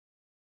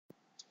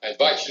I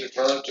invite you to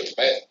turn to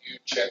Matthew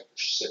chapter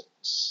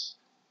 6.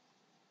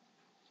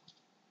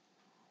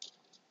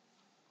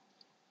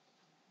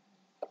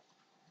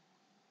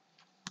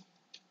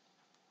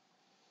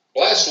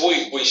 Last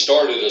week we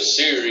started a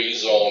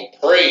series on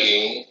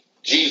praying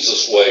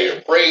Jesus' way, or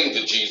praying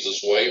the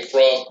Jesus way,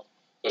 from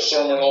the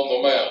Sermon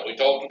on the Mount. We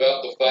talked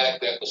about the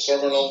fact that the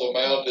Sermon on the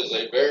Mount is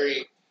a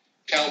very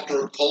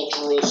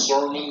countercultural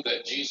sermon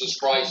that Jesus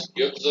Christ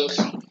gives us.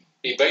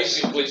 He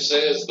basically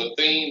says the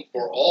theme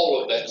for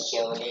all of that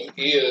sermon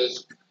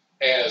is,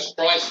 as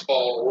Christ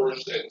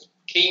followers and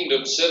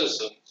kingdom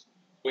citizens,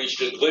 we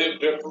should live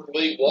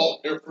differently,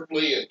 walk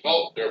differently, and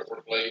talk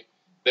differently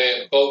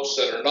than folks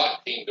that are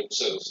not kingdom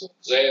citizens.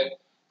 And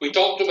we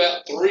talked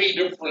about 3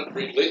 different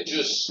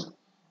religious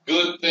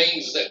good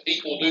things that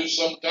people do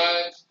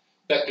sometimes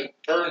that can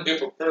turn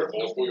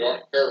hypocritical if we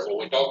aren't careful.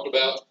 We talked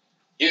about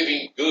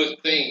giving good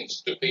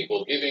things to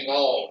people, giving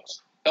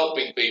alms,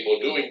 helping people,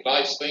 doing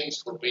nice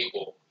things for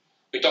people.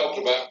 We talked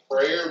about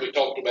prayer, we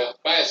talked about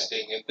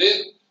fasting, and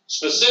then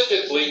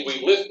specifically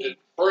we lifted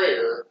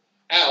prayer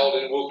out,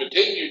 and we'll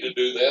continue to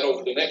do that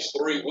over the next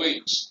 3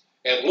 weeks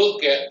and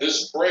look at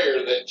this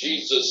prayer that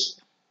Jesus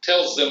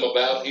tells them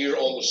about here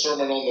on the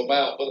Sermon on the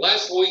Mount. But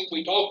last week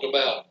we talked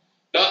about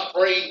not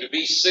praying to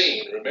be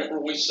seen. Remember,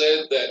 we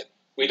said that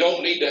we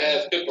don't need to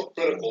have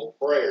hypocritical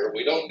prayer.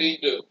 We don't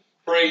need to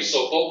pray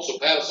so folks will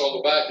pat us on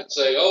the back and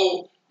say,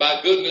 "Oh, my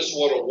goodness,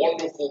 what a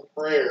wonderful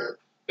prayer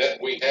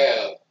that we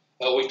have."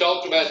 We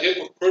talked about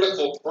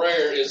hypocritical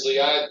prayer is the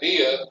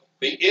idea,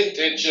 the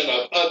intention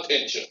of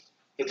attention,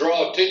 to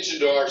draw attention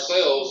to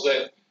ourselves.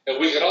 And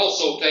we can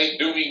also take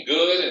doing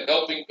good and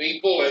helping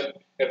people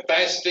and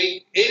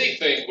fasting,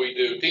 anything we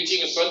do,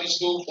 teaching a Sunday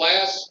school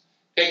class,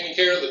 taking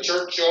care of the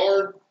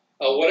churchyard,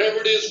 whatever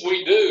it is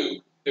we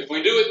do, if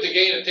we do it to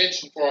gain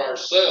attention for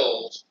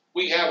ourselves,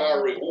 we have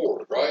our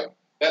reward, right?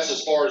 That's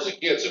as far as it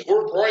gets. If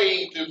we're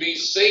praying to be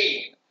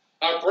seen,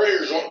 our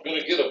prayers aren't going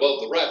to get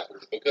above the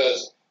rafters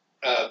because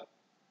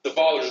the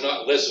Father's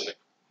not listening.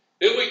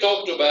 Then we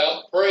talked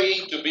about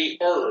praying to be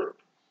heard.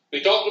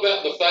 We talked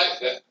about the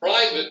fact that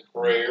private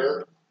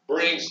prayer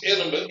brings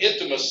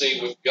intimacy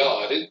with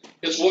God.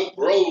 It's what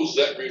grows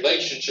that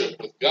relationship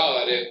with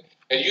God.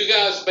 And you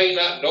guys may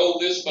not know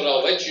this, but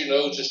I'll let you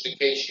know just in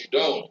case you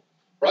don't.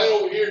 Right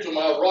over here to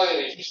my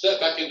right, as you step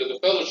back into the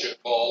fellowship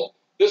hall,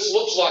 this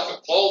looks like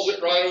a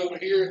closet right over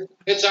here.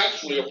 It's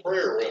actually a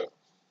prayer room.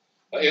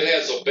 It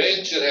has a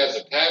bench, it has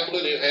a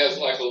tablet, it has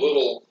like a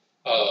little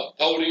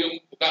podium,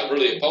 not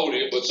really a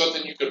podium, but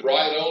something you could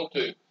write on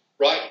to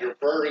write your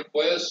prayer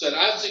requests. And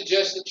I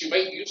suggest that you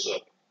make use of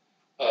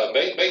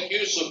it. Make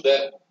use of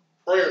that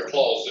prayer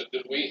closet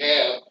that we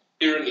have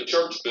here in the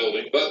church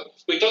building. But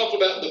we talked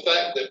about the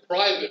fact that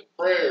private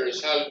prayer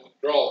is how you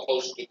draw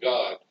close to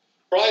God.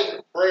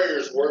 Private prayer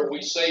is where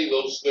we say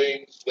those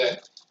things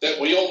that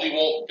we only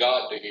want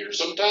God to hear.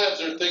 Sometimes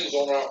there are things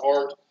on our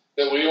heart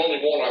that we only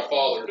want our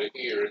Father to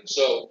hear. And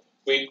so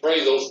we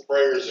pray those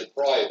prayers in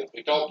private.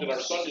 We talked in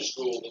our Sunday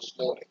school this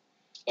morning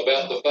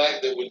about the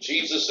fact that when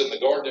Jesus in the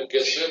Garden of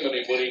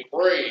Gethsemane, when he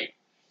prayed,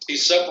 he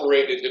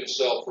separated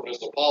himself from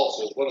his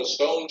apostles, went a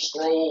stone's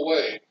throw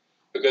away,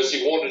 because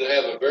he wanted to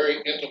have a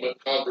very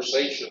intimate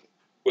conversation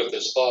with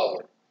his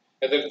Father.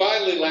 And then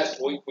finally last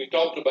week we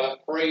talked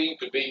about praying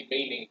to be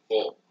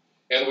meaningful.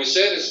 And we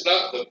said it's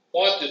not the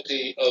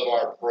quantity of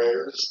our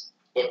prayers,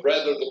 but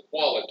rather the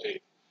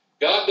quality.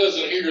 God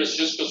doesn't hear us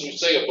just because we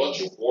say a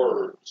bunch of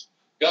words.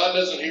 God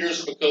doesn't hear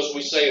us because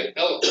we say an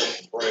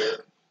eloquent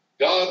prayer.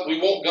 We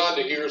want God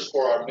to hear us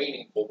for our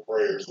meaningful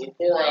prayers. We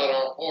pour out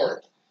our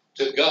heart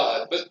to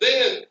God. But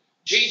then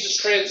Jesus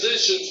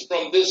transitions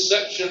from this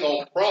section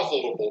on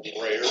profitable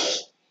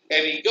prayers,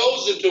 and he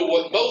goes into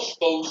what most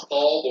folks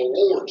call the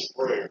Lord's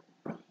Prayer.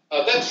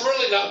 That's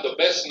really not the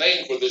best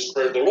name for this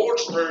prayer. The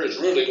Lord's Prayer is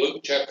really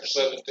Luke chapter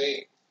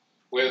 17.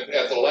 When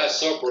at the Last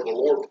Supper, the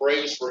Lord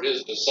prays for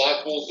his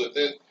disciples, and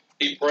then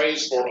he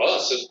prays for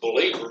us as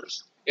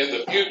believers in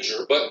the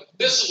future. But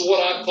this is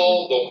what I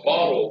call the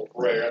model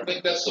prayer. I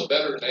think that's a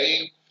better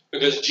name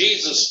because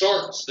Jesus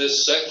starts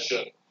this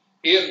section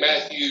in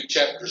Matthew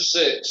chapter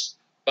 6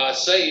 by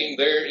saying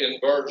there in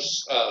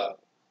verse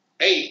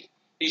 8,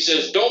 he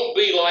says, "Don't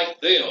be like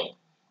them,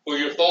 for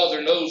your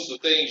Father knows the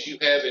things you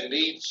have in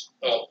need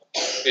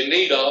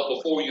of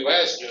before you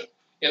ask him.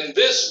 In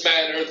this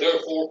manner,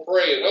 therefore,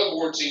 pray." In other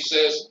words, he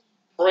says,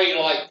 pray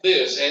like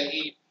this, and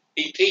he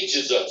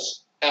teaches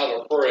us how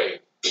to pray.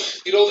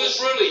 You know,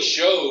 this really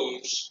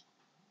shows,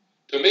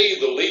 to me,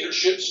 the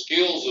leadership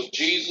skills of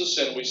Jesus,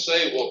 and we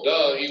say, well,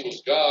 duh, he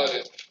was God.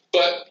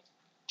 But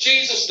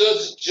Jesus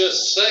doesn't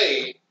just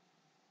say,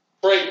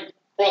 pray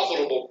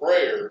profitable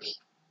prayers.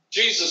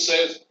 Jesus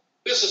says,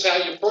 this is how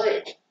you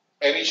pray.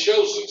 And he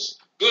shows us.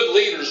 Good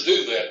leaders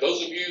do that.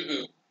 Those of you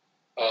who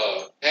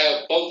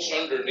have folks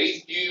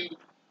underneath you,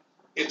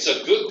 it's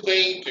a good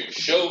thing to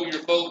show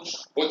your folks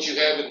what you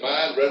have in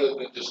mind rather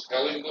than just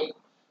telling them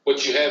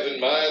what you have in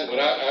mind. When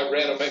I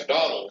ran a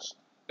McDonald's,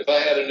 if I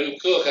had a new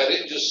cook, I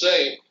didn't just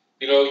say,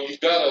 you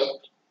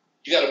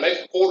got to make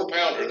a quarter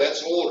pounder.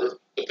 That's an order.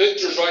 The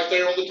picture's right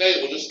there on the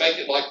table. Just make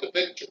it like the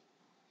picture.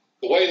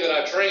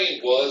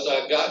 trained was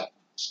I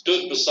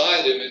stood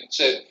beside him and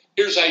said,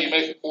 here's how you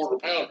make a quarter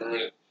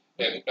pounder.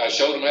 And I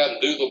showed him how to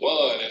do the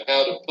bun and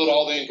how to put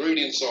all the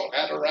ingredients on,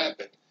 how to wrap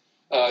it.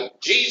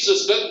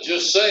 Jesus doesn't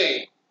just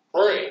say,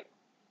 pray.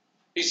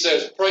 He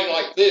says, pray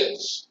like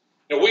this.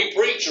 Now, we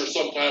preachers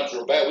sometimes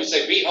are bad. We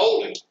say, be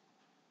holy.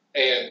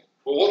 And,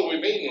 well, what do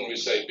we mean when we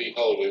say be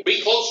holy?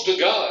 Be close to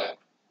God.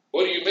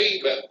 What do you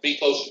mean by be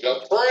close to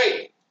God?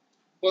 Pray.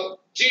 Well,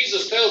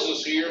 Jesus tells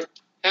us here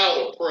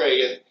how to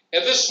pray.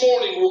 And this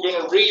morning we're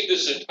going to read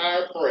this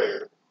entire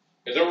prayer.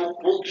 And then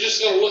we're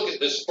just going to look at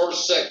this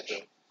first section,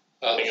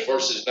 in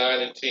verses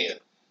 9 and 10.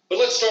 But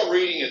let's start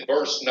reading in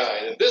verse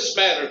 9. In this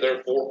manner,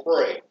 therefore,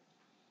 pray.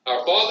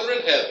 Our Father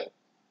in heaven,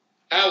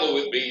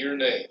 hallowed be your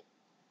name.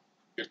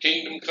 Your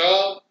kingdom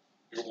come,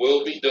 your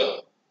will be done,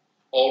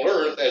 on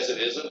earth as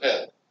it is in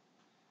heaven.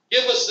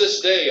 Give us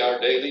this day our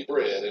daily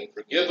bread, and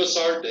forgive us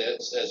our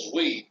debts as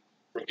we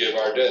forgive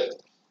our debtors.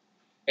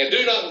 And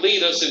do not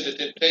lead us into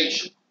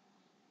temptation,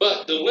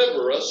 but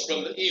deliver us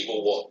from the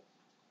evil one.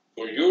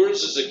 For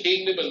yours is the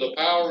kingdom and the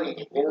power and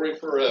the glory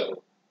forever.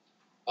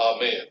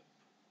 Amen.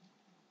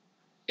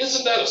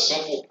 Isn't that a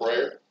simple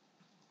prayer?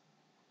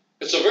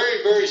 It's a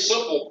very, very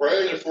simple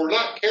prayer, and if we're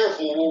not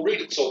careful, we'll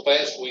read it so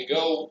fast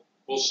we'll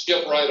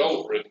skip right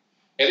over it.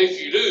 And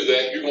if you do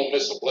that, you're going to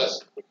miss a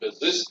blessing, because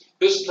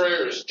this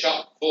prayer is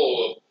chock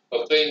full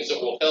of things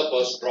that will help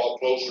us draw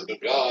closer to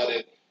God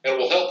and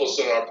will help us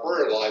in our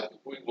prayer life if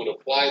we would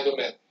apply them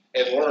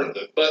and learn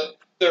them. But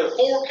there are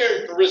 4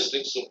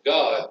 characteristics of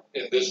God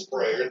in this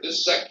prayer, in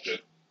this section,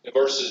 in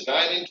verses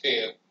 9 and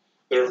 10.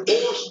 There are 4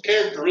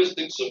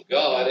 characteristics of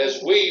God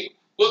as we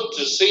look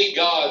to see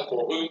God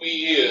for whom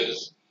He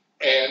is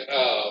and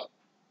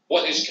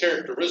what His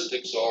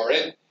characteristics are.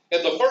 And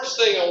the first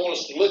thing I want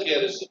us to look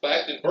at is the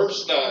fact in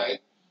verse 9,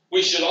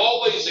 we should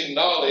always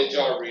acknowledge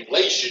our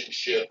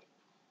relationship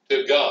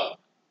to God.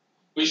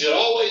 We should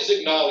always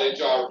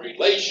acknowledge our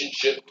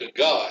relationship to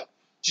God.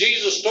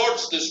 Jesus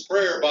starts this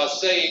prayer by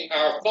saying,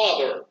 Our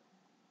Father.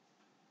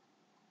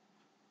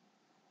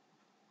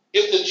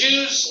 If the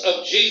Jews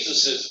of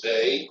Jesus'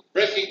 day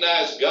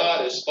recognized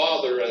God as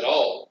Father at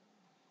all,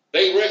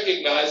 they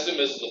recognized Him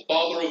as the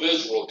Father of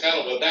Israel, kind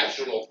of a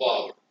national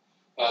father.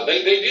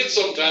 They did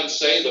sometimes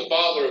say the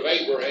father of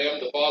Abraham,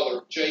 the father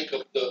of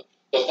Jacob, the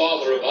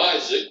father of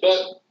Isaac,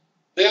 but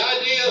the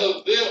idea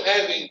of them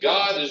having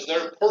God as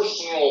their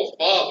personal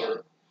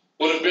father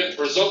would have been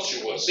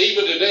presumptuous.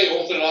 Even today,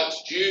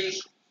 Orthodox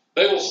Jews,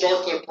 they will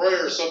start their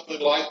prayer something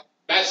like,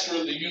 Master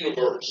of the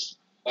universe,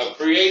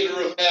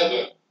 Creator of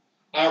heaven,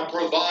 our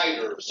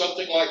provider,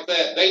 something like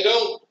that. They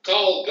don't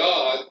call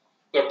God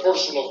their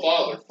personal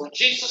father. For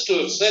Jesus to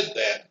have said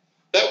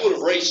that would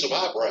have raised some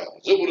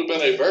eyebrows. It would have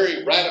been a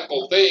very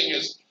radical thing.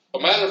 As a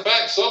matter of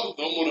fact, some of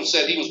them would have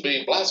said he was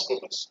being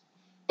blasphemous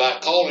by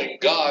calling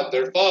God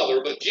their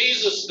Father. But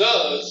Jesus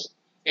does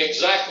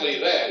exactly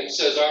that. He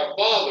says, Our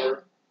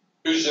Father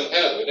who's in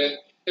heaven.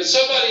 And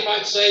somebody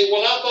might say,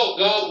 well, I thought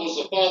God was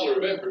the Father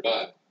of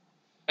everybody.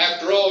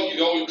 After all, you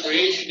go in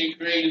creation, He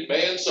created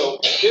man. So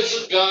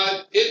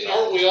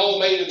aren't we all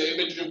made in the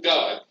image of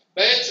God?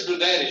 The answer to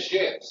that is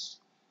yes.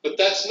 But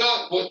that's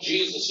not what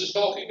Jesus is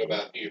talking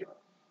about here.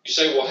 You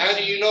say, well, how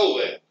do you know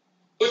that?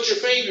 Put your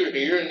finger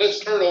here and let's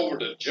turn over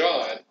to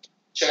John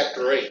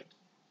chapter 8.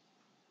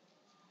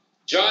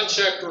 John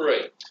chapter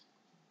 8.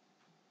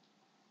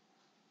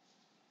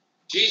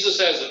 Jesus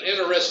has an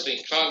interesting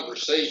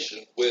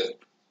conversation with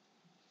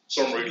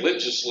some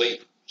religious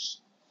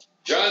leaders.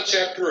 John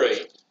chapter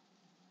 8,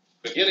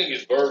 beginning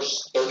at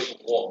verse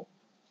 31.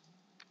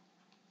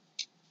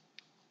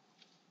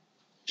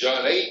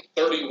 John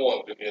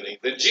 8:31 beginning.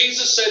 Then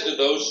Jesus said to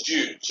those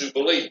Jews who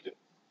believed Him,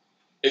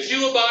 If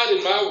you abide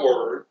in my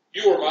word,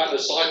 you are my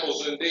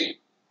disciples indeed.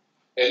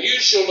 And you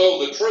shall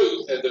know the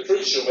truth, and the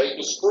truth shall make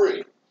us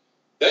free.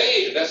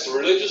 That's the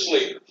religious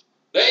leaders.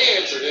 They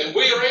answered Him,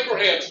 We are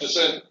Abraham's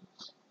descendants,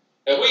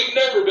 and we've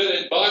never been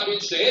in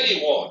bondage to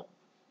anyone.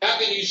 How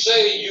can you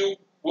say you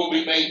will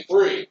be made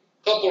free?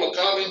 Couple of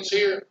comments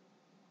here.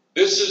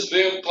 This is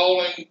them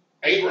calling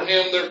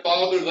Abraham their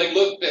father. They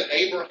looked at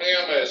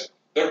Abraham as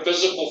their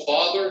physical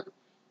father.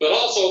 But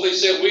also they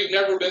said, we've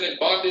never been in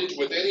bondage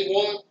with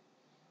anyone.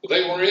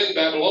 They were in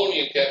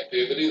Babylonian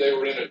captivity. They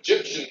were in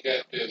Egyptian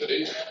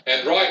captivity.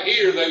 And right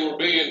here they were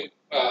being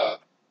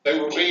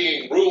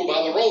ruled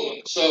by the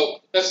Romans. So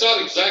that's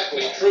not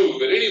exactly true.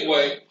 But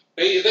anyway,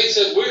 they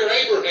said, we're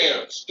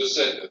Abraham's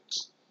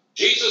descendants.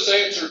 Jesus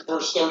answered,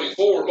 verse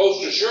 34,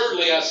 Most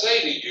assuredly I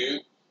say to you,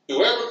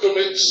 whoever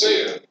commits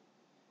sin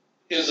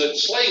is a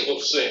slave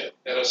of sin.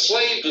 And a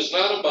slave does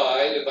not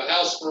abide in the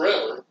house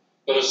forever,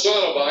 but a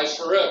son abides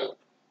forever.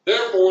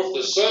 Therefore, if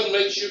the Son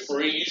makes you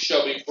free, you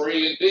shall be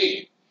free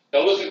indeed.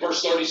 Now look at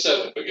verse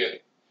 37 beginning.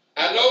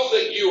 I know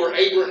that you are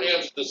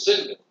Abraham's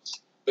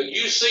descendants, but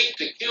you seek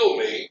to kill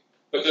me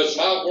because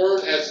my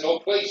word has no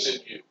place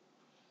in you.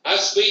 I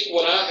speak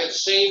what I have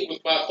seen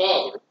with my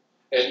father,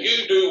 and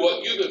you do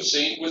what you have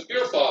seen with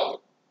your father.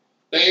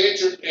 They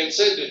answered and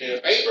said to him,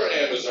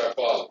 Abraham is our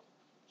father.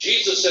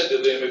 Jesus said to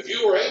them, If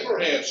you were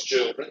Abraham's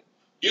children,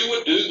 you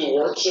would do the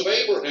works of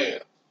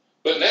Abraham.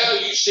 But now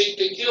you seek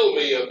to kill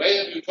me, a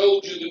man who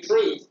told you the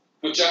truth,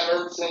 which I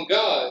heard from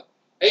God.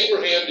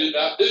 Abraham did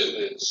not do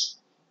this.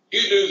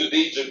 You do the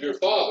deeds of your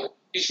father.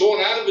 He's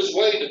going out of his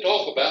way to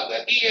talk about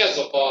that. He has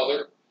a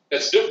father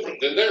that's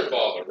different than their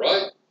father,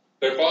 right?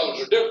 Their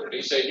fathers are different.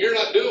 He's saying, you're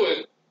not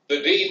doing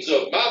the deeds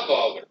of my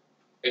father,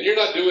 and you're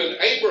not doing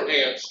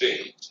Abraham's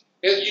deeds,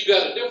 and you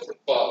got a different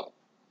father.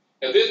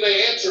 And then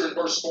they answer in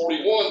verse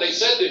 41, they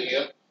said to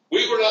him,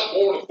 we were not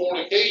born of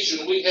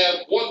fornication, we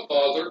have one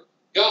father,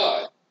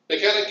 God. They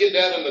kind of get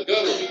down in the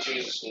gutter with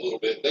Jesus a little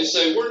bit. They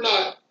say, we're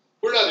not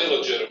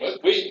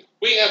illegitimate. We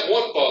have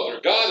one father.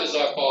 God is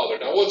our father.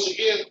 Now, once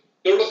again,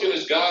 they're looking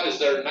at God as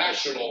their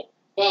national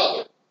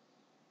father.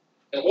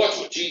 And watch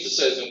what Jesus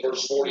says in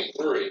verse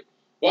 43.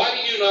 Why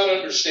do you not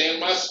understand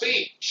my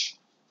speech?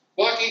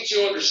 Why can't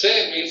you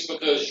understand me? It's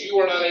because you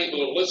are not able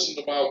to listen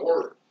to my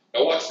word.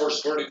 Now watch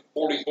verse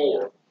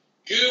 44.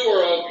 You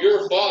are of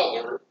your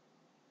father,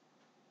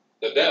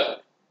 the devil,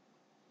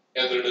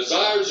 and the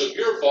desires of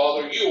your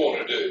father you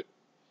want to do.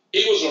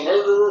 He was a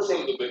murderer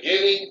from the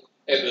beginning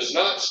and does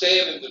not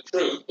stand in the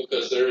truth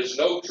because there is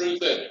no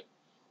truth in him.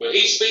 When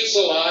he speaks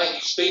a lie, he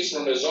speaks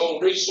from his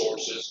own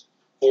resources,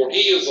 for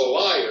he is a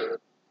liar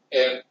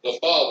and the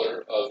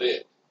father of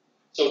it.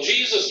 So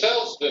Jesus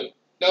tells them,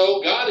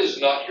 no, God is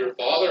not your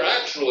father.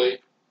 Actually,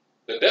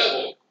 the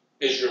devil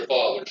is your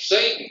father.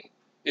 Satan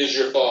is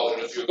your father.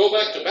 And if you go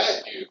back to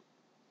Matthew,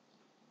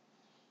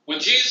 when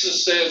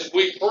Jesus says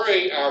we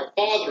pray our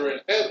Father in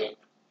heaven,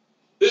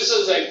 this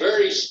is a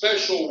very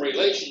special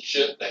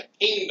relationship that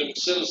kingdom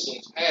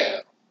citizens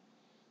have.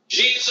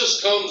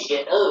 Jesus comes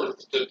to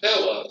earth to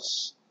tell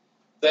us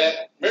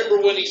that,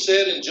 remember when he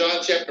said in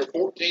John chapter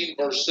 14,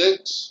 verse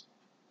 6,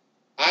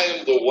 I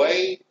am the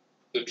way,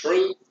 the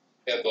truth,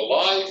 and the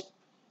life.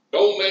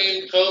 No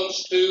man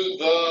comes to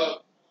the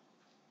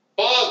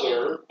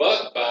Father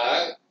but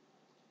by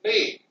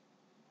me.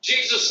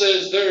 Jesus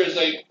says there is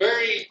a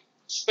very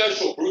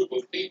special group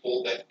of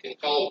people that can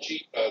call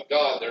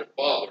God their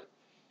Father.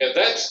 And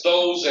that's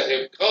those that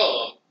have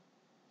come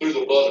through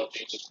the blood of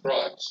Jesus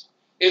Christ.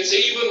 It's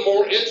even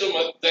more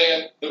intimate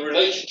than the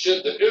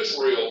relationship that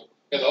Israel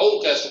in the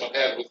Old Testament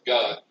had with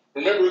God.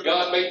 Remember,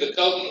 God made the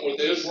covenant with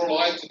the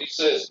Israelites, and he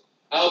says,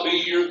 I'll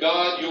be your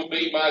God, you'll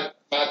be my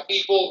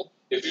people.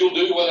 If you'll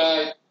do what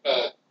I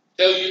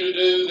tell you to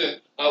do, then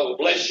I will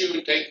bless you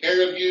and take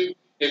care of you.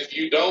 If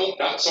you don't,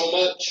 not so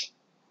much.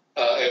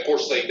 And of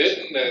course, they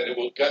didn't, and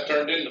it got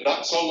turned into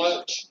not so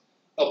much.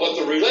 But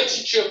the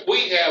relationship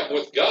we have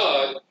with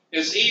God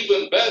is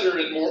even better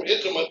and more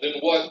intimate than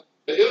what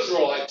the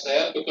Israelites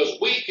had, because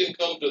we can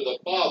come to the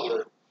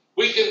Father.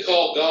 We can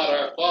call God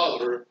our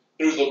Father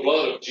through the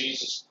blood of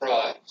Jesus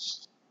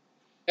Christ.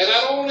 And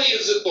not only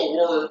is it the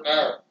word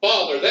our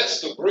Father,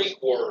 that's the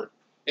Greek word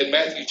in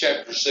Matthew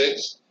chapter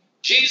 6.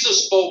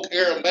 Jesus spoke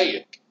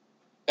Aramaic.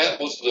 That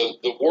was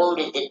the word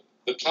of the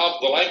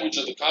language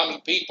of the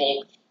common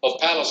people of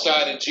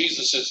Palestine in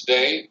Jesus'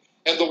 day.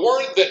 And the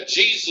word that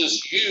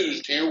Jesus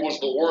used here was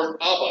the word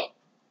Abba.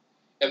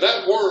 And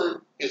that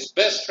word is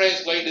best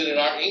translated in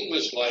our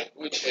English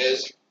language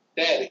as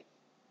daddy.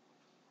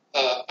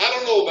 I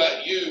don't know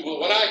about you, but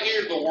when I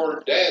hear the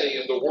word daddy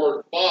and the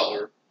word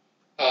father,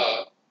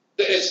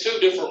 it's two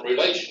different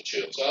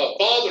relationships.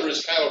 Father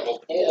is kind of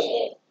a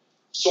formal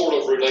sort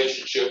of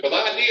relationship, but the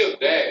idea of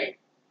daddy,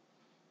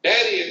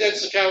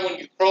 that's the kind when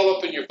you crawl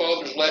up in your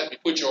father's lap, you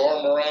put your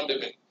arm around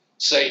him and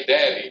say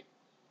daddy,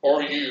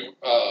 or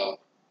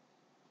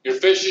you're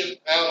fishing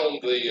out on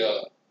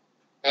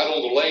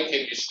the lake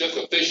and you stick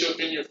a fish up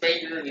in your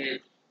finger and you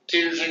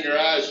tears in your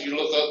eyes, you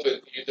look up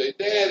and you say,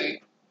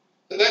 Daddy.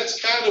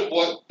 That's kind of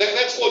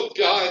that's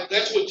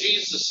what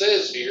Jesus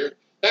says here.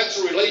 That's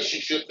a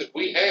relationship that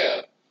we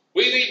have.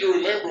 We need to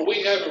remember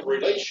we have a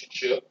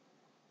relationship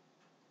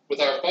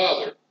with our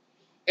Father.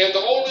 And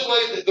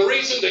the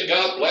reason that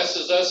God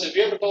blesses us, have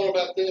you ever thought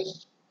about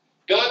this?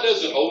 God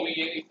doesn't owe me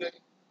anything.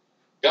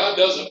 God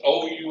doesn't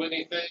owe you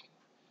anything.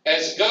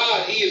 As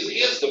God, He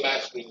is the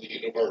master of the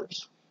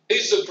universe.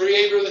 He's the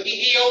creator.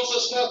 He owes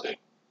us nothing.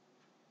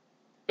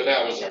 But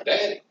now as our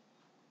daddy,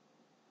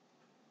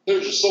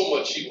 there's just so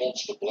much He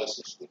wants to bless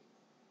us with.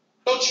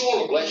 Don't you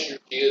want to bless your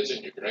kids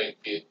and your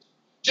grandkids?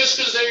 Just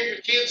because they're your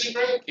kids and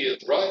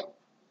grandkids, right?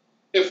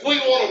 If we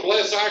want to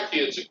bless our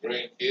kids and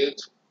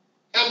grandkids,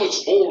 how much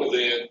more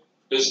then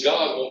does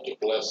God want to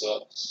bless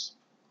us?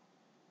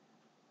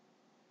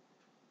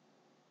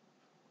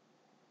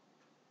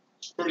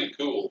 It's pretty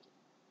cool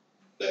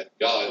that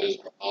God is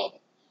our Abba.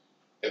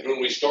 And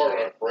when we start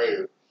our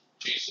prayer,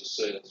 Jesus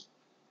says,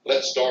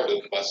 let's start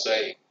it by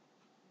saying,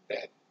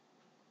 Daddy,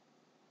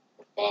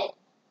 our Father.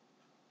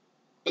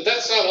 But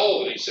that's not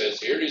all that He says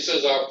here. He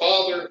says, our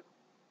Father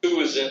who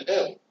is in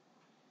heaven.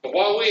 And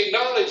while we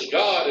acknowledge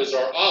God as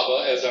our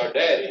Abba, as our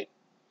Daddy,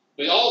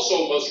 we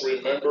also must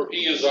remember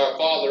He is our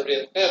Father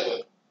in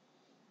heaven.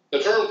 The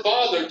term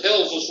Father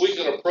tells us we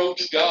can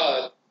approach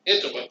God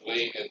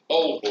intimately and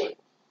boldly.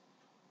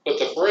 But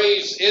the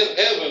phrase in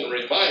heaven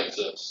reminds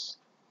us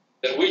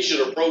that we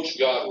should approach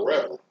God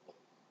reverently,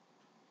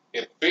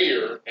 in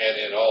fear and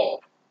in awe.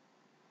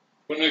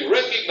 When we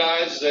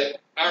recognize that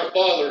our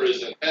Father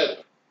is in heaven,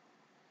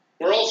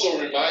 we're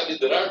also reminded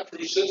that our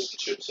true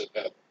citizenship is in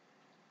heaven.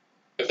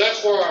 If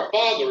that's where our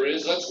Father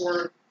is, that's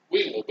where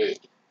we will be.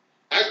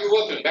 I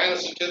grew up in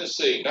Madison,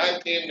 Tennessee,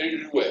 910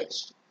 Newton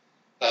West.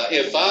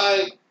 If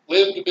I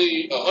live to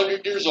be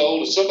 100 years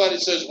old, if somebody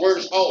says,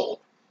 where's home?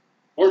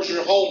 Where's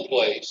your home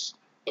place?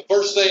 The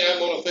first thing I'm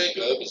going to think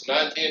of is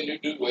 910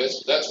 Newton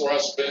West, because that's where I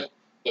spent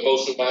the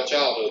most of my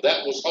childhood.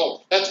 That was home.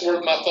 That's where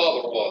my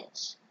father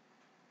was.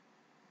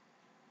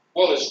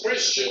 Well, as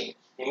Christians,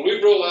 when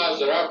we realize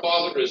that our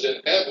Father is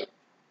in heaven,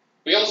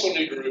 we also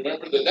need to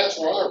remember that that's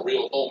where our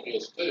real home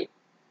is too.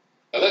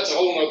 Now that's a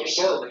whole other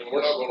sermon, and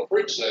we're not going to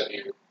preach that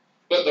here.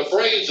 But the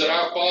phrase that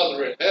our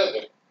Father in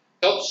heaven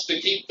helps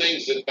to keep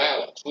things in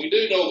balance. We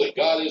do know that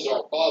God is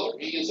our Father.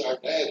 He is our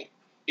daddy.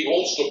 He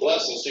wants to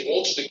bless us. He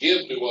wants to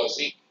give to us.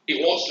 He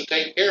wants to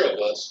take care of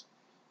us.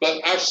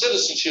 But our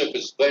citizenship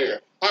is there.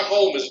 Our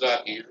home is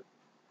not here.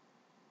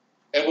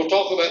 And we'll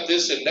talk about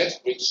this in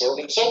next week's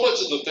sermon. So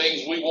much of the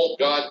things we want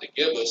God to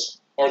give us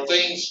are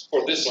things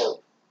for this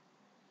earth.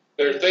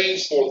 They're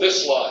things for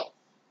this life.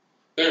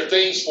 They're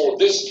things for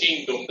this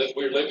kingdom that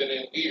we're living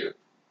in here.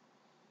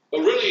 But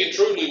really and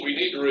truly, we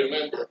need to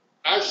remember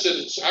our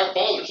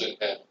Father's in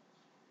heaven.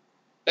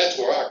 That's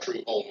where our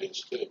true home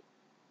is too.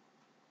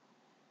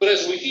 But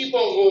as we keep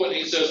on going,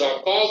 he says,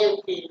 our Father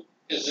who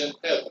is in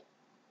heaven.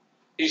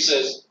 He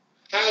says,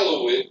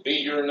 hallowed be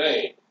your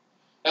name.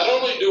 Not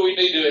only do we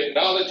need to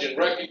acknowledge and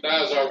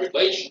recognize our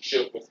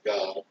relationship with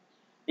God,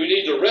 we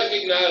need to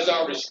recognize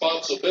our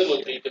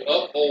responsibility to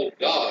uphold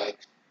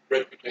God's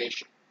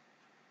reputation.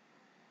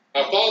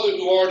 Our Father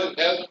who art in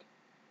heaven,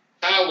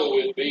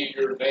 hallowed be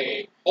your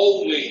name.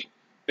 Holy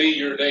be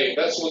your name.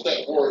 That's what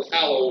that word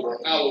hallowed or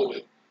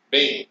hallowed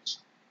means.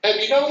 Have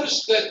you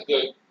noticed that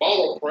the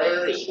model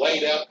prayer is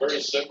laid out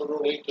very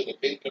similarly to the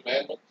Ten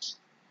Commandments?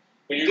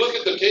 When you look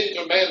at the Ten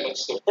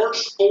Commandments, the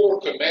first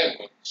 4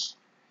 commandments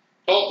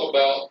talk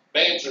about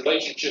man's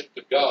relationship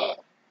to God.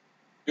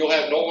 You'll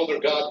have no other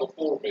God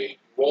before me.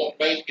 You won't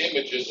make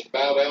images and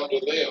bow down to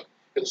them.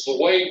 It's the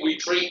way we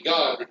treat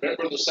God.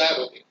 Remember the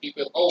Sabbath and keep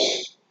it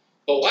holy.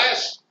 The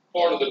last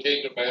part of the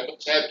Ten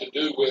Commandments have to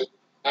do with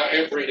our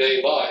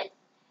everyday life.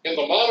 In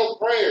the model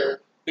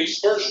prayer, these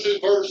first 2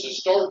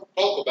 verses talk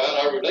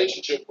about our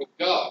relationship with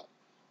God.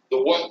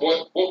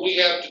 What we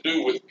have to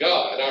do with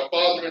God, our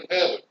Father in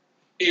heaven.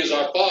 He is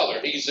our Father.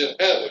 He's in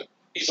heaven.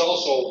 He's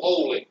also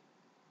holy.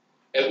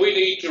 And we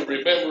need to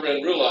remember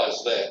and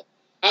realize that.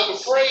 I'm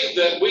afraid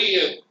that we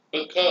have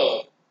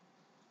become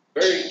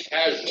very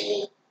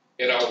casual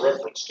in our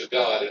reference to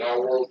God in our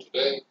world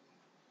today.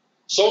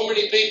 So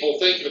many people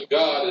think of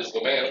God as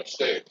the man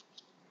upstairs.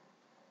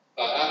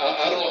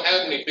 I don't know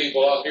how many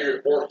people out here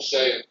at work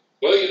saying,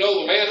 well, you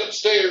know, the man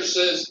upstairs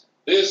says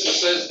this or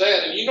says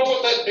that. And you know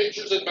what that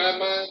picture's in my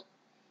mind?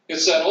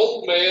 It's that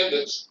old man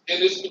that's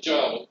in his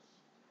pajamas,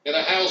 in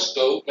a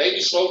housecoat, maybe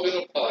smoking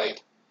a pipe.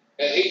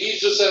 And he's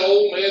just that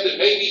old man that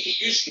maybe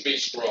he used to be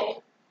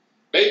strong.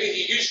 Maybe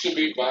he used to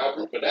be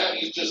vibrant, but now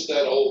he's just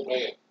that old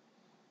man.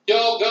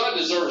 Y'all, God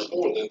deserves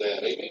more than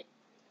that, amen?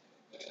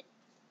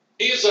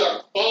 He is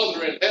our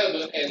Father in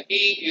heaven, and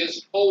He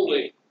is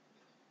holy.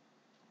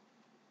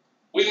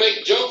 We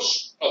make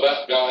jokes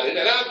about God, and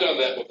I've done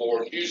that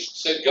before. And you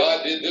said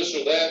God did this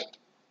or that.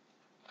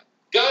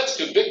 God's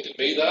convicted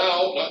me that I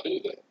ought not do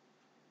that,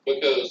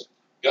 because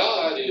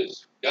God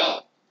is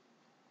God,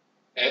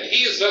 and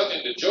He is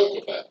nothing to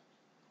joke about.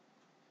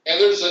 And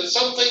there's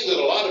something that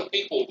a lot of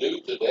people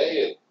do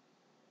today, and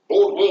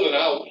Lord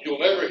willing, you'll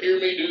never hear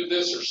me do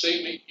this or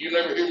see me. You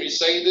never hear me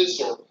say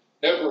this or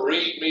never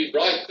read me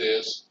write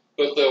this,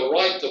 but they'll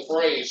write the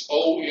phrase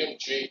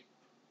OMG.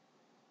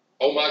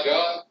 Oh my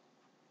God.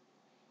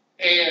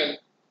 And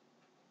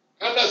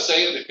I'm not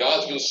saying that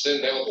God's going to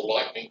send down the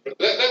lightning, but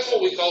that's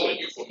what we call a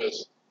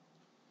euphemism.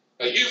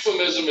 A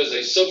euphemism is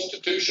a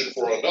substitution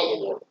for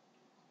another word.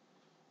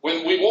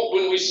 When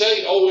we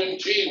say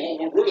OMG, what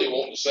we're really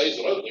wanting to say is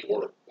an ugly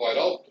word quite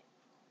often.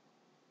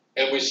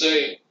 And we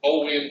say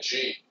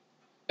OMG.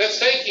 That's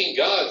taking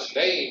God's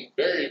name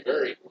very,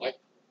 very lightly.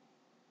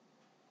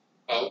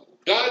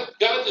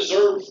 God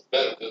deserves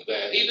better than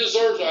that. He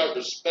deserves our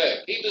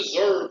respect. He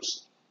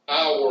deserves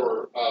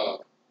our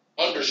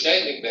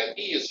understanding that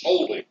He is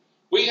holy.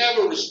 We have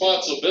a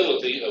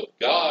responsibility of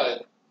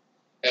God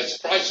as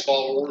Christ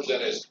followers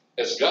and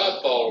as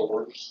God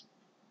followers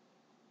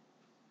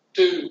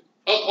to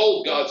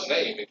uphold God's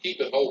name and keep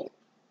it holy.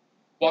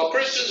 While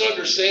Christians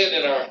understand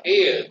in our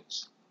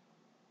heads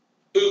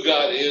who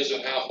God is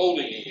and how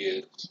holy He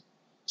is,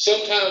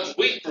 sometimes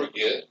we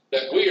forget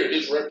that we are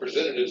His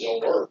representatives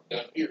on earth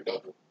down here,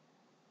 don't we?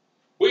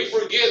 We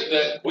forget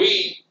that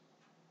we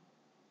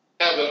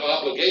have an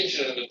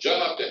obligation and a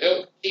job to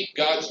help keep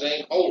God's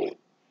name holy,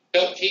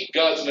 help keep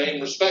God's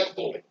name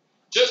respectfully.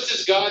 Just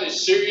as God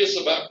is serious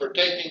about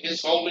protecting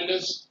His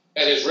holiness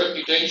and His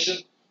reputation,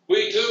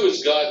 we too,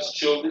 as God's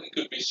children,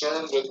 could be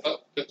concerned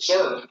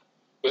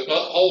with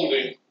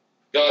upholding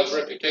God's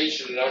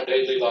reputation in our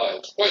daily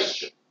lives.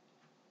 Question: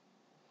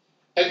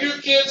 Have your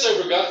kids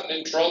ever gotten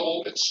in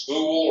trouble at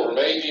school or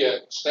maybe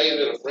at staying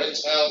at a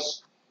friend's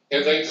house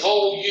and they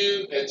call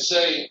you and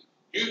say,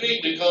 you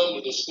need to come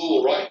to the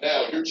school right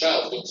now, your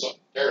child's done something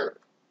terrible?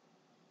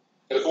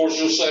 And of course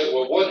you'll say,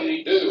 well, what did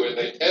he do? And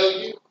they tell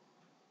you,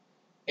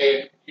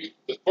 and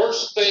the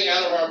first thing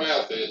out of our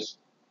mouth is,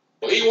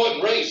 well, he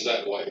wasn't raised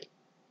that way.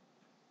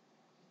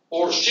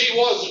 Or she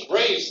wasn't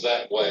raised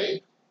that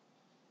way.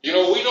 You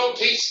know, we don't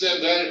teach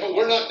them that at home.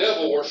 We're not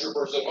devil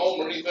worshipers at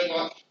home or anything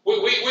like that.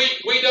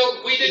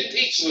 We didn't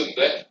teach them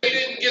that. They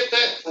didn't get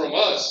that from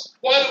us.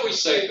 Why do we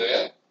say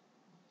that?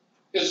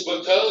 It's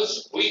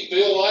because we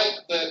feel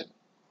like that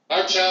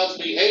our child's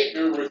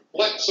behavior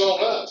reflects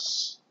on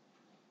us.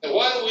 And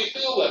why do we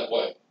feel that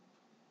way?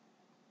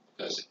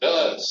 Because it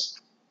does.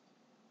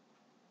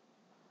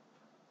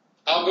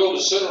 I'll go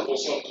to Centerville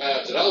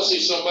sometimes and I'll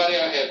see somebody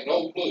I have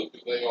no clue who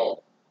they are.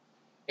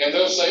 And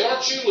they'll say,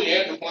 aren't you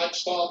Leander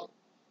Blank's father?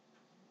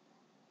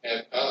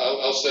 And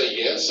I'll say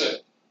yes.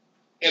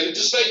 And it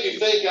just made me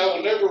think I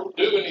would never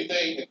do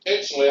anything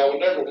intentionally. I would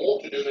never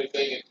want to do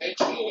anything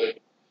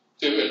intentionally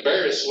to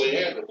embarrass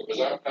Leander because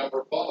I'm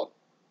her father.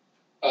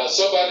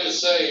 Somebody will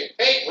say,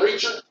 hey,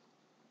 preacher.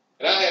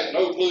 And I have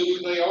no clue who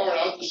they are. And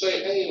I'll just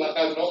say, hey, like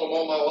I've known them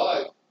all my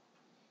life.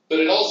 But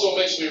it also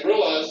makes me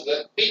realize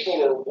that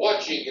people are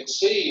watching and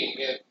seeing.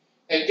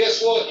 And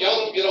guess what?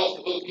 Y'all don't get off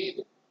the hook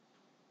either.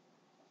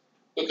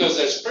 Because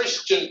as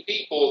Christian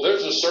people,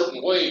 there's a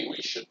certain way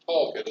we should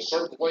talk, and a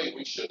certain way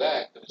we should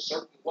act, and a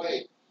certain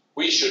way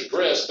we should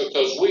dress,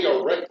 because we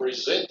are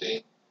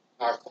representing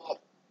our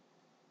Father.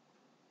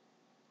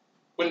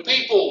 When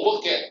people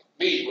look at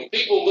me, when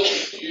people look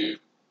at you,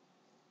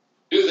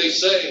 do they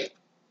say,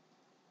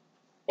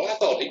 well, I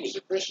thought he was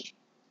a Christian.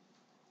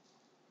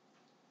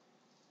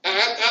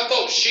 I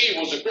thought she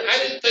was a Christian. I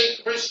didn't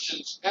think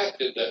Christians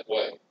acted that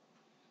way.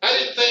 I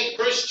didn't think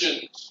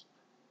Christians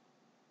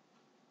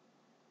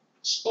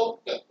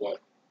spoke that way.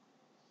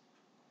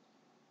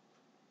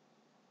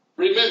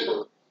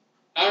 Remember,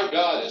 our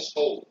God is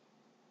holy.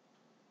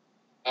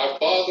 Our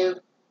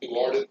Father who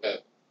art in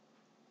heaven,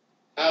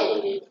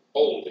 hallowed,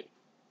 holy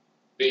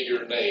be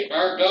your name.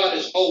 Our God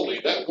is holy.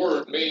 That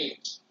word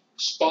means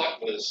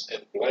spotless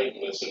and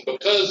blameless. And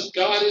because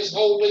God is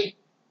holy,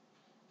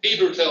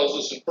 Peter tells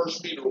us in 1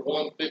 Peter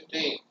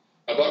 1:15.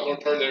 I'm not going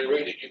to turn there and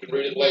read it. You can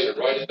read it later.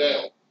 Write it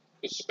down.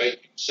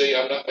 See,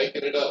 I'm not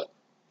making it up.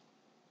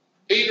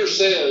 Peter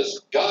says,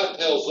 God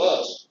tells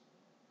us,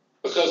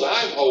 because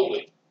I'm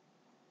holy,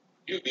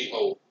 you be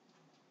holy.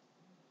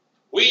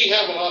 We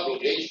have an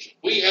obligation.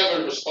 We have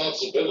a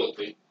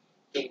responsibility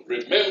to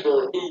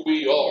remember who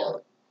we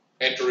are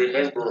and to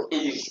remember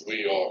whose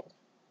we are.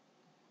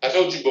 I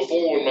told you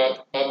before when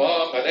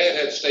my dad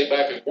had to stay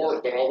back and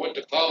work, but I went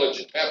to college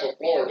in Tampa,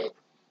 Florida.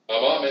 My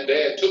mom and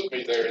dad took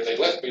me there, and they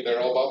left me there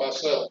all by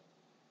myself,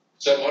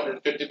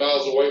 750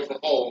 miles away from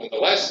home. And the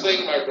last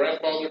thing my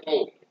grandfather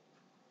told me,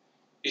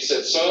 he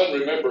said, son,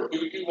 remember who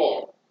you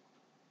are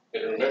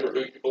and remember who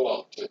you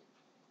belong to.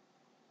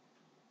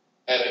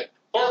 And at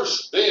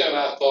first, then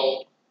I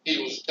thought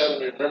he was telling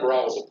me, remember I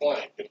was a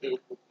blank and who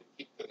would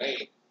keep the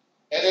name.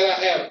 And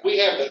then we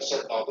have that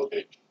certain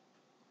obligation.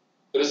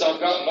 But as I've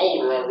gotten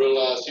older, I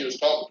realized he was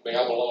talking to me,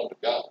 I belong to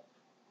God.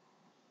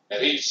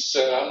 And he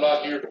said, I'm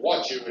not here to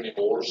watch you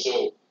anymore,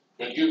 so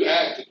when you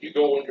act and you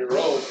go on your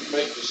own, you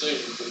make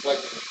decisions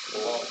reflecting who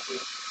you belong to.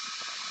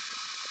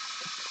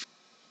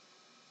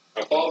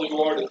 Our Father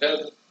who art in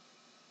heaven,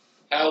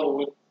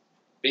 hallowed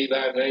be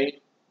thy name.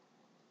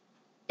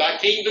 Thy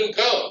kingdom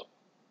come.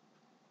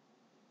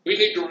 We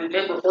need to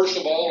remember, first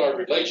of all, our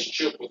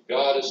relationship with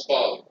God as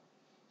Father.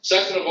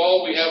 Second of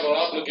all, we have an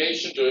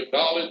obligation to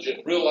acknowledge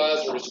and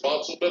realize the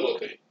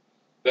responsibility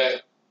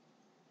that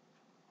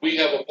we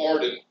have a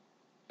part in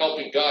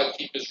helping God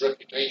keep his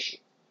reputation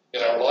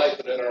in our life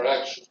and in our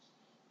actions.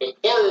 But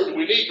third,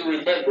 we need to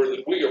remember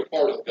that we are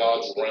part of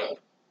God's realm,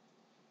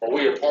 or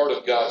we are part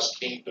of God's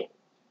kingdom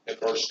in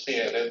verse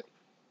 10. And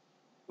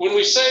when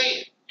we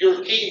say,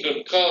 your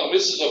kingdom come,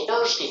 this is the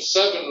first of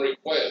 7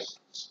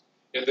 requests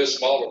in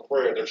this model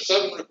prayer. There's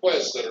 7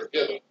 requests that are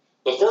given.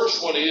 The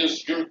first one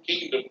is, your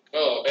kingdom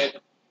come.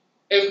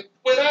 And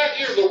when I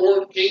hear the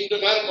word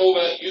kingdom, I don't know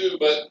about you,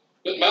 but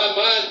my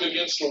mind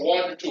begins to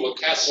wander to a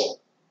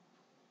castle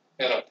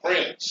and a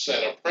prince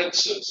and a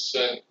princess.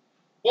 And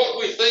what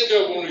we think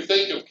of when we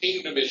think of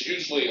kingdom is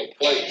usually a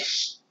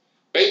place.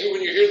 Maybe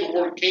when you hear the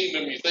word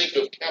kingdom, you think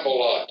of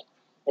Camelot,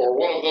 or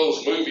one of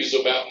those movies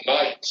about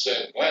knights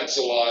and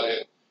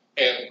Lancelot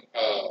and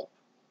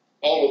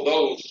all of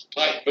those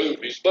type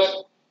movies.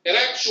 But in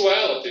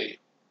actuality,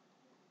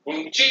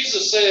 when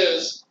Jesus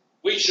says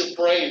we should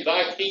pray,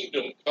 thy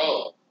kingdom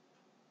come,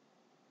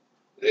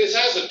 this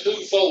has a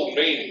twofold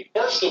meaning.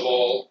 First of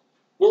all,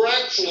 we're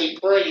actually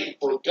praying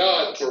for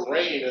God to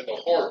reign in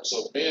the hearts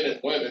of men and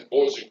women,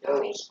 boys and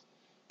girls.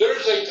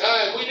 There's a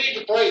time we need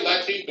to pray,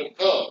 thy kingdom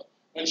come.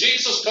 When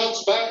Jesus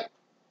comes back,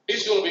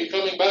 he's going to be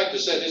coming back to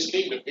set his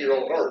kingdom here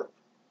on earth.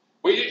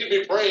 We need to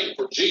be praying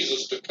for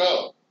Jesus to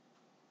come.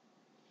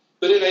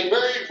 But in a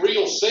very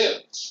real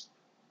sense,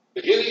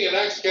 beginning in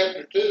Acts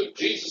chapter 2,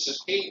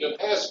 Jesus' kingdom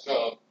has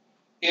come,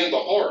 in the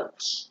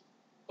hearts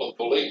of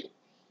believers,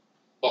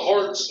 the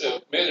hearts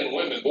of men and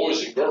women,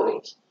 boys and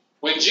girls.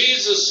 When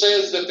Jesus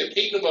says that the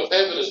kingdom of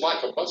heaven is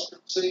like a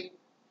mustard seed,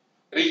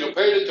 and he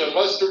compared it to a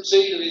mustard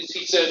seed, and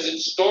he says it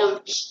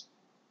starts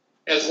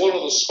as one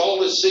of the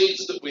smallest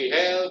seeds that we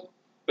have,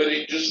 but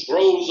it just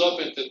grows up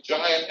into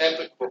giant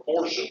epic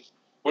proportions.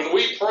 When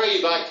we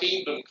pray, thy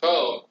kingdom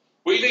come,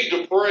 we need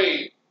to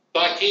pray,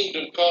 thy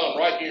kingdom come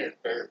right here in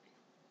Fairview.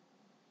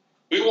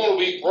 We want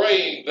to be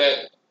praying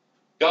that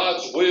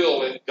God's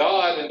will and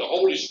God and the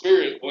Holy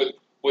Spirit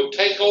would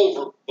take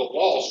over the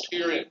lost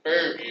here in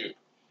Fairview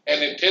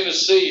and in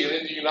Tennessee and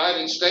in the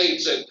United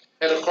States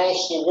and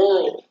across the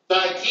world.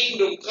 Thy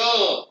kingdom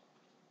come.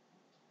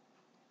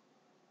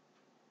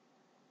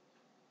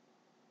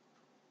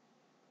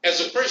 As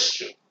a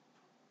Christian,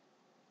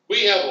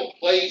 we have a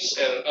place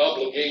and an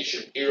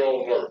obligation here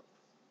on earth,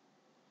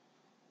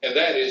 and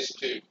that is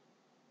to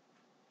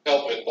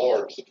help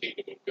enlarge the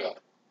kingdom of God.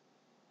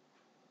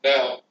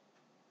 Now,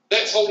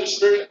 that's Holy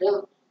Spirit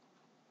work,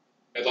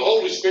 and the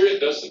Holy Spirit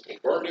does the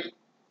converting.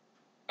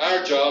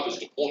 Our job is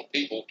to point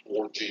people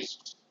toward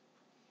Jesus.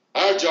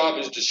 Our job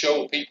is to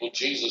show people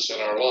Jesus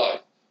in our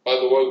life by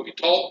the way we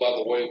talk, by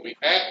the way we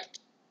act.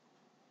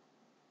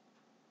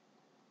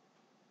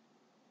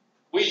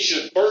 We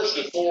should first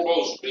and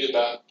foremost be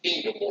about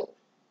kingdom work,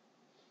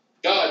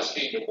 God's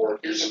kingdom work.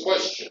 Here's a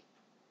question.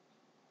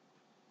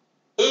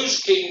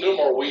 Whose kingdom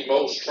are we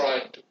most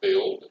trying to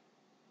build?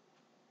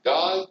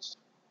 God's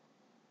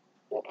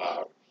or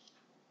ours?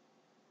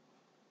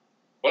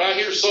 When I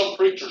hear some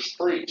preachers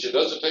preach, it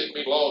doesn't take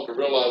me long to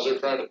realize they're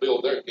trying to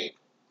build their kingdom.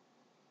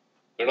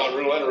 They're not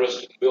real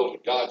interested in building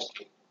God's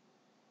kingdom.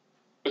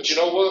 But you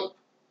know what?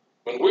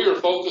 When we are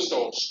focused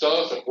on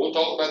stuff, and we'll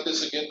talk about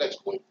this again next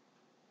week,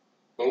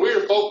 when we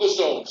are focused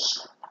on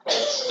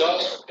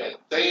stuff and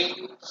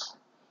things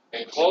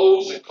and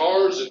clothes and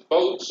cars and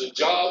boats and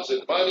jobs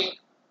and money,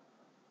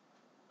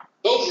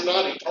 those are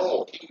not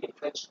eternal kingdom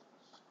principles.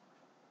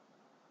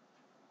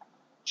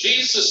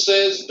 Jesus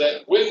says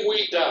that when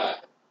we die,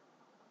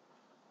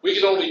 we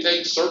can only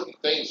take certain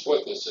things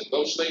with us, and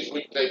those things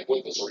we can take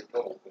with us are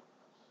eternal things.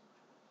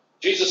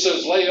 Jesus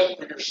says, lay up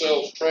for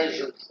yourselves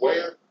treasures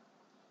where?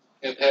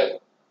 In heaven.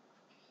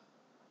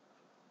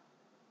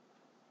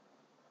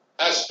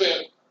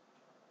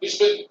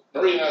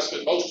 Marie and I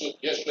spent most of it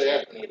yesterday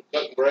afternoon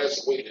cutting grass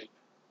and weeding.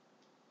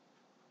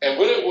 And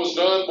when it was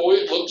done, boy,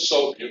 it looked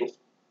so beautiful.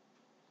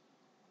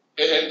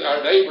 And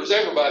our neighbors,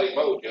 everybody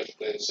mowed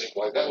yesterday, it seemed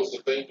like. That was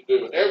the thing to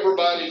do. And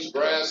everybody's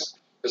grass,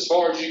 as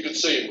far as you could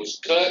see, was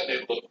cut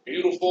and it looked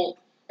beautiful.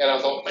 And I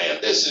thought, man,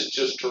 this is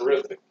just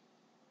terrific.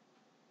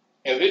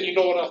 And then you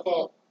know what I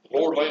thought? The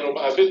Lord laid on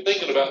my mind. I've been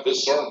thinking about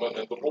this sermon,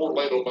 and the Lord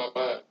laid on my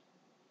mind.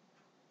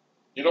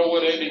 You know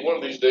what, Andy? One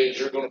of these days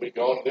you're going to be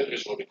gone, and then you're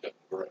just going to be cutting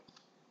grass.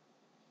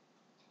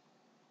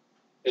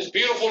 As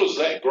beautiful as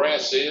that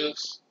grass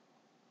is,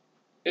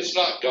 it's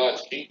not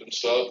God's kingdom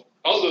stuff,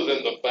 other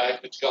than the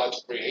fact it's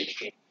God's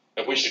creation,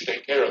 and we should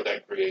take care of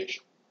that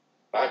creation.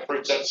 I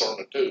preach that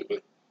sermon too,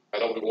 but I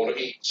know we want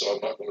to eat, so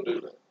I'm not going to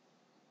do that.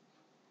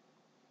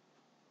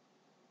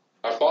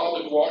 Our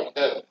Father who art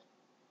in heaven,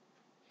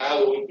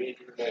 hallowed be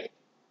your name.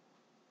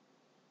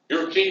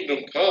 Your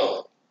kingdom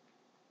come.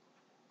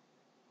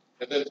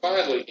 And then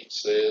finally he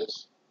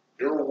says,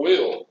 your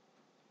will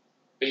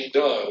be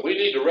done. We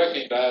need to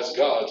recognize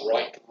God's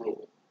right to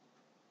rule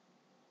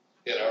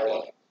in our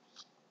lives.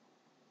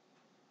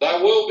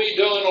 Thy will be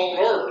done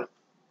on earth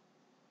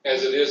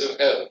as it is in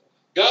heaven.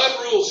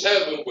 God rules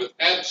heaven with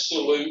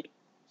absolute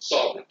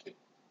sovereignty.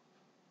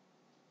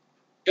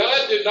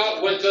 God did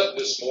not wake up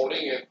this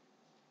morning, and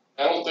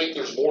I don't think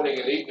there's morning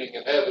and evening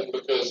in heaven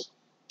because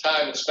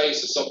time and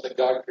space is something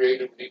God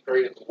created when he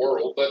created the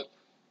world. But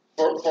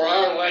for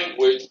our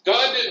language,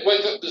 God didn't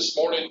wake up this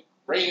morning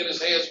wringing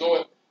his hands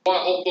going, well,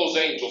 I hope those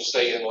angels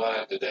stay in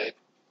line today.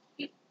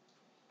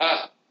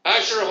 I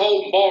sure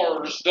hope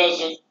Mars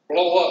doesn't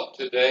blow up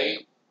today.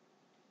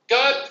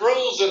 God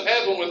rules in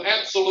heaven with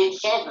absolute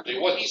sovereignty.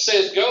 What he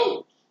says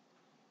goes.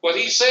 What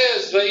he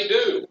says, they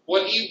do.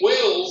 What he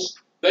wills,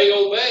 they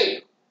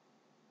obey.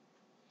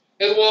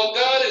 And while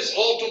God is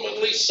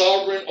ultimately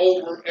sovereign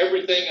over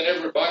everything and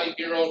everybody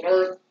here on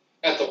earth,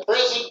 at the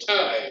present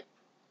time,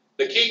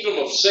 the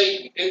kingdom of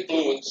Satan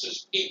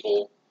influences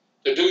people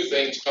to do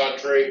things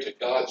contrary to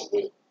God's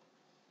will.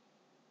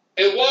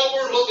 And while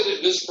we're looking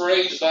at this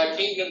phrase, thy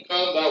kingdom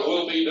come, thy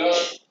will be done,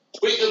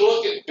 we can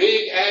look at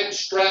big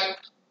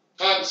abstract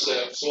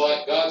concepts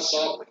like God's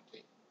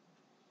sovereignty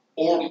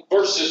or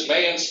versus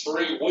man's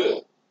free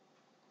will.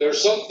 There are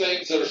some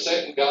things that are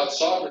set in God's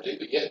sovereignty,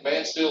 but yet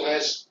man still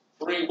has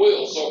free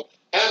will. So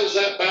how does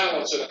that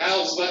balance and how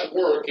does that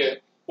work? And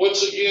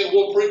once again,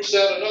 we'll preach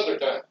that another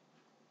time.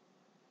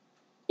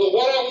 But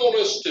what I want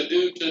us to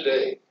do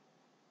today,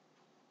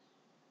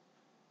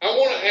 I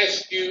want to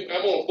ask you,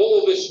 I'm going to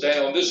boil this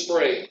down, this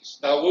phrase,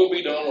 thy will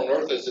be done on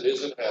earth as it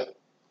is in heaven,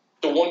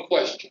 to one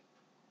question.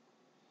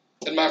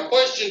 And my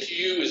question to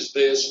you is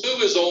this: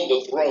 who is on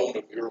the throne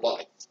of your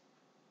life?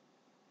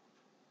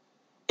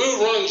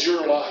 Who runs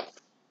your life?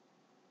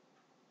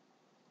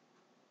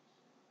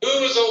 Who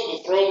Who is on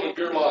the throne of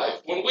your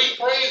life? When we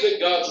pray that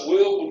God's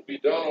will would be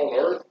done on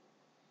earth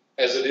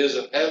as it is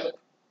in heaven,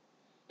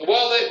 and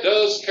while that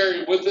does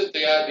carry with it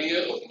the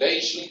idea of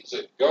nations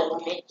and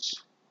governments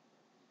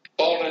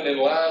falling in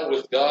line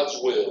with God's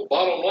will,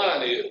 bottom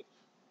line is,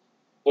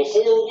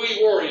 before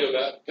we worry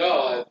about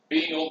God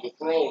being on the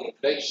throne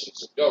of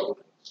nations and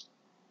governments,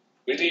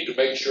 we need to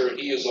make sure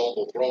He is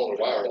on the throne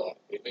of our life.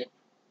 Amen.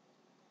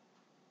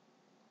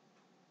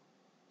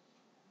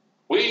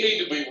 We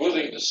need to be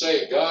willing to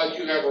say, God,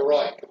 you have a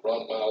right to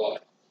run my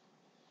life.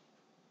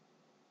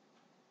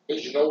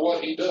 Because you know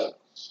what? He does.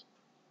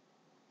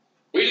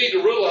 We need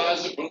to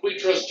realize that when we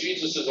trust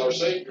Jesus as our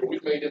Savior,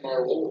 we've made Him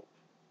our Lord.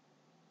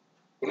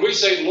 When we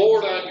say,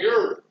 Lord, I'm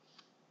yours,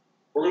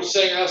 we're going to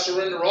sing I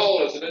Surrender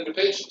All as an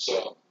invitation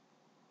song.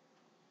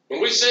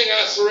 When we sing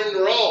I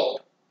Surrender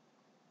All,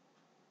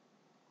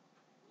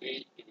 do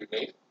we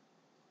mean it?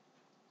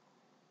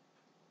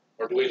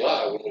 Or do we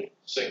lie when we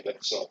sing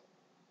that song?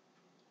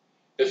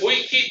 If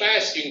we keep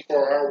asking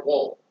for our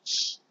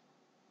wants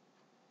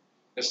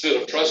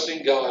instead of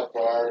trusting God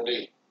for our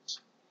needs,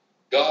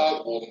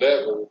 God will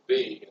never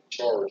be in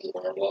charge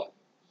of our life.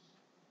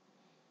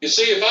 You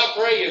see, if I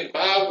pray in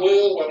my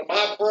will, when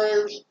my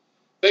prayers,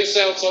 they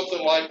sound something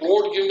like,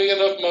 Lord, give me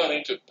enough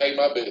money to pay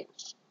my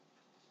bills.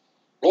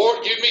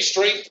 Lord, give me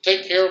strength to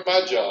take care of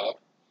my job.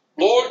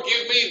 Lord,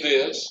 give me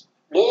this.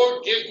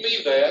 Lord, give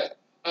me that.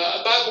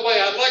 By the way,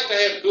 I'd like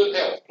to have good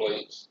health,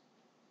 please.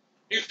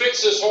 You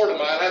fix this heart of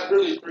mine, I'd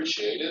really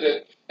appreciate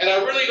it. And I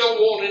really don't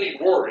want any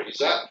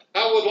worries.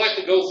 I would like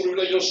to go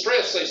through,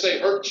 stress, they say,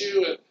 hurt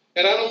you.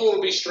 And I don't want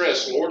to be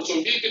stressed, Lord. So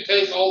if you could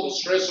take all the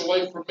stress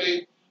away from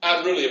me,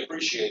 I'd really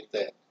appreciate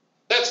that.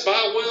 That's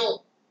my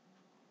will.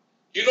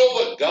 You know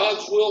what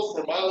God's will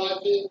for my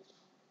life is?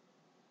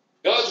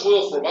 God's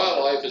will for my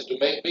life is to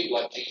make me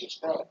like Jesus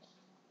Christ.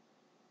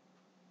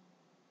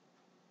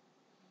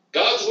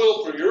 God's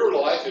will for your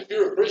life, if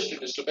you're a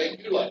Christian, is to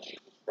make you like Jesus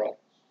Christ.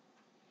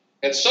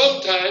 And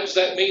sometimes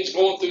that means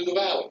going through the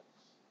valley.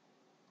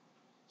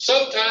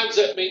 Sometimes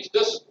that means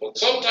discipline.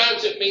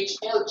 Sometimes it means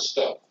hard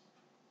stuff.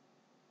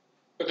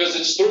 Because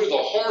it's through the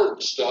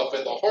hard stuff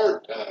and the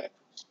hard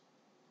times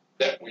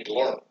that we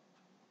learn.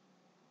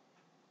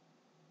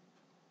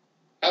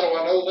 How do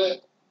I know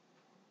that?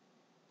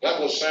 I'm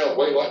going to sound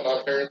way like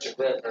my parents and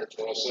grandparents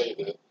when I say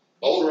that. The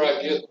older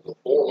I get, the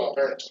more my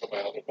parents come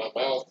out of my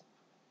mouth.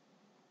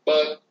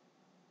 But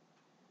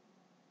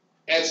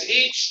as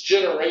each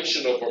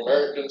generation of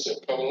Americans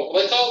have come along,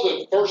 they call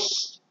the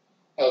first,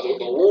 the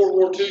World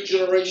War II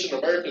generation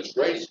America's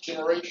greatest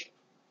generation.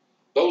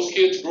 Those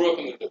kids grew up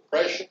in the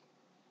Depression.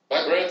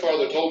 My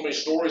grandfather told me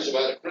stories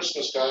about at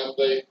Christmas time.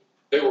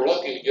 They were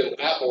lucky to get an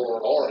apple or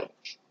an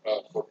orange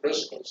for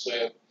Christmas.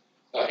 And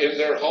in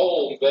their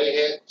home, they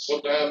had,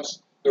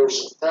 sometimes there were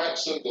some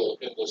cracks in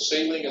the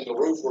ceiling and the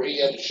roof where he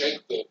had to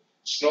shake the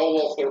snow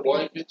off their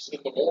blankets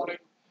in the morning.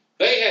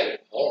 They had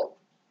it hard.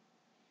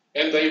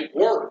 And they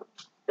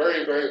worked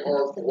very, very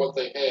hard for what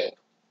they had.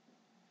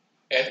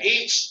 And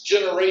each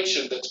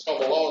generation that's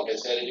come along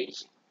has had it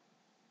easy.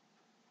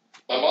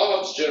 My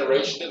mom's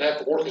generation didn't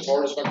have to work as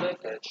hard as my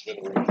grandparents'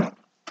 generation.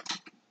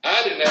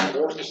 I didn't have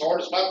to work as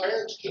hard as my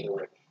parents'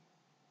 generation.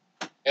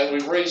 And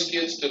we raised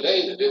kids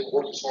today that didn't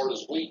work as hard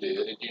as we did.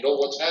 And you know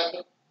what's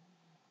happened?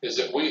 Is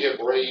that we have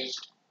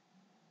raised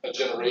a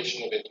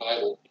generation of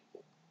entitled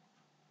people.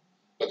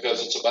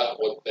 Because it's about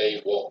what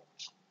they want.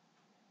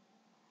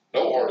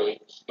 No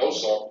heartaches, no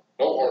sorrow,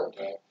 no hard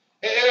time.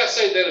 And I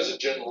say that as a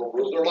general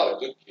rule. There are a lot of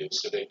good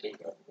kids today, too,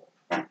 by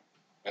the way.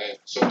 And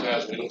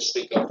sometimes we don't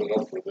speak up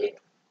enough for them.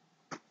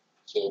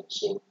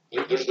 So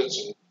there's been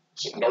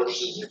some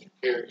nurses and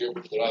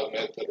caregivers that I've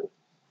met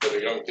that are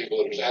young people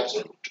that are just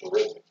absolutely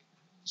terrific.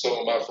 Some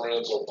of my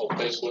friends on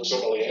Facebook, some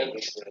of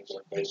Leander's friends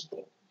on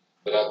Facebook,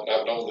 that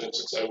I've known them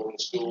since they were in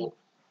school.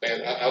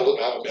 Man,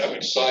 I'm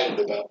excited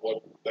about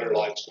what their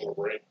life's going to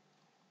bring.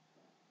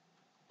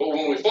 But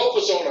when we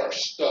focus on our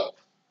stuff,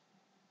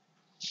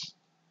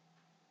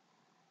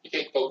 you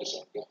can't focus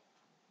on God.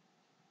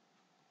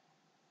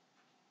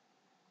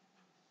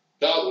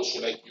 God wants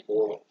to make you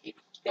more like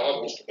Jesus. God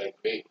wants to make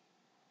me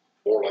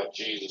more like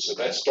Jesus. And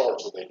that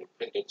starts with a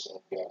dependence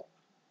on God.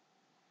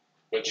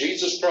 When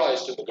Jesus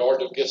Christ in the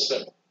Garden of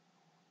Gethsemane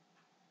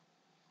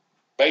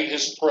made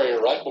his prayer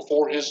right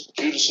before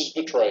Judas's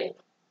betrayal,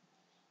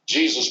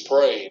 Jesus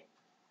prayed,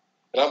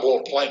 and I'm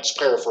going to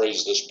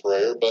paraphrase this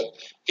prayer, but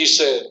he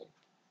said,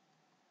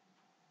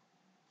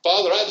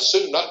 Father, I'd as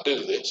soon not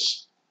do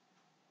this.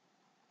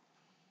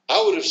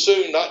 I would as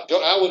soon not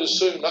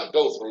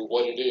go through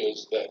what it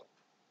is that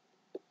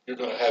you're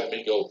going to have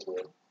me go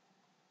through.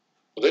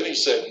 But then he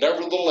said,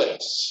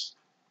 nevertheless,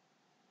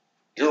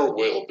 your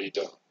will be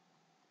done.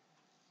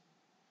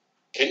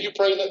 Can you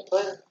pray that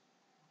prayer?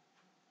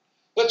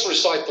 Let's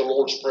recite the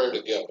Lord's Prayer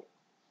together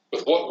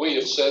with what we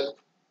have said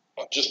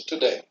just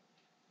today.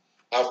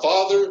 Our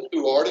Father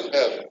who art in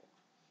heaven,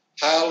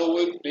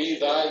 hallowed be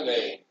thy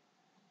name.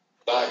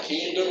 Thy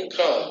kingdom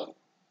come,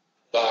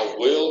 thy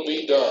will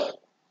be done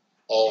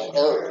on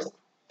earth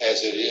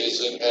as it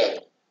is in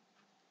heaven.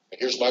 And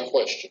here's my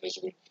question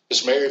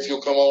Miss Mary, if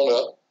you'll come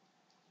on up.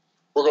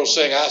 We're going to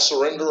sing I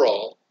Surrender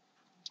All.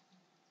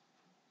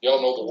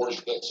 Y'all know the words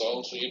of that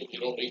song, so you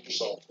don't need your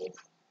song for it.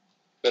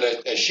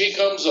 But as she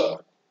comes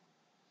up,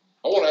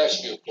 I want to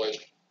ask you a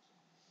question.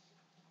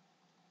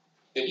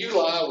 Did you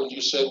lie when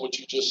you said what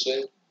you just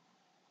said?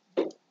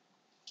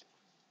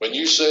 When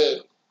you said,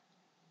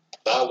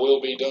 thy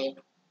will be done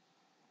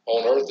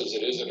on earth as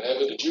it is in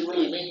heaven, did you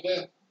really mean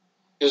that?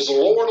 Is the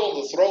Lord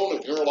on the throne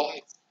of your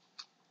life?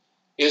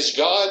 Is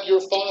God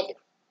your Father?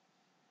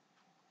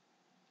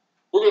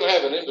 We're going to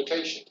have an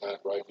invitation time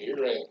right here.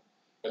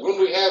 And when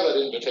we have that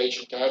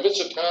invitation time, it's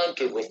a time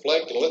to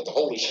reflect and let the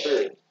Holy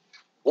Spirit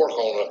work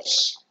on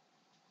us.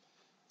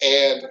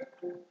 And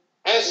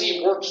as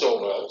He works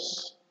on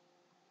us,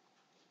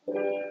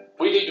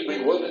 we need to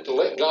be willing to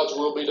let God's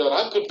will be done.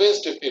 I'm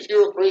convinced if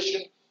you're a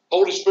Christian,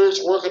 Holy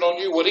Spirit's working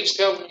on you, what He's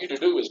telling you to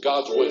do is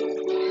God's will.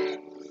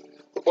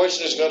 The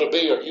question is going to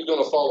be, are you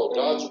going to follow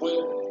God's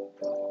will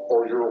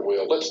or your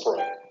will? Let's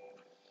pray.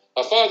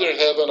 Our Father in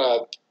heaven, I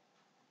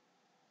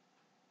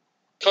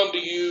come to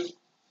you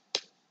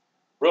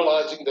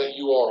realizing that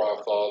you are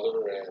our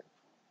Father, and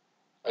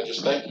I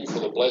just thank you for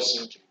the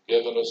blessings you've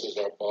given us as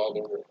our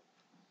Father.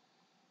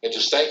 And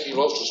just thank you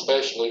most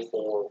especially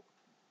for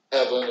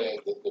heaven and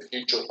the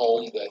future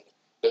home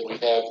that we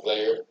have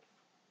there.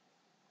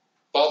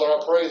 Father,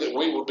 I pray that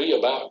we would be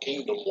about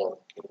kingdom work.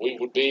 And we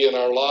would be in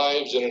our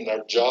lives and in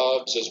our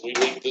jobs as we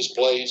leave this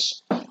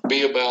place,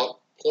 be about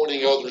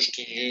pointing others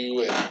to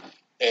you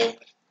and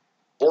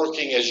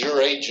working as your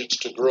agents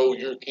to grow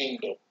your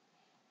kingdom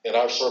in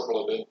our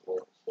circle of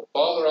influence. But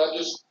Father, I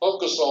just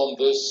focus on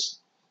this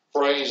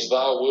phrase,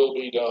 thy will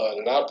be done.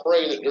 And I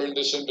pray that during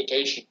this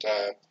invitation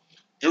time,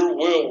 your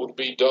will would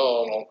be done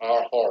on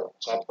our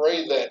hearts. I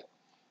pray that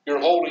your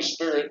Holy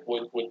Spirit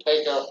would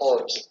take our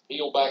hearts and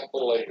peel back the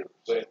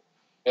layers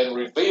and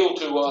reveal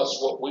to us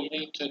what we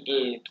need to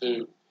do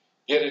to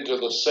get into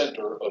the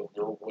center of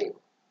your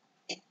will.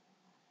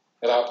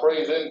 And I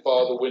pray then,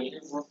 Father, when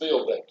you've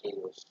revealed that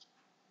to us,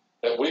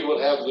 that we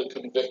would have the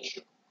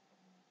conviction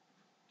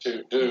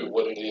to do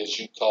what it is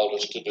you called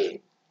us to do.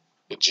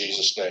 In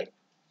Jesus' name,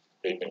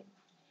 amen.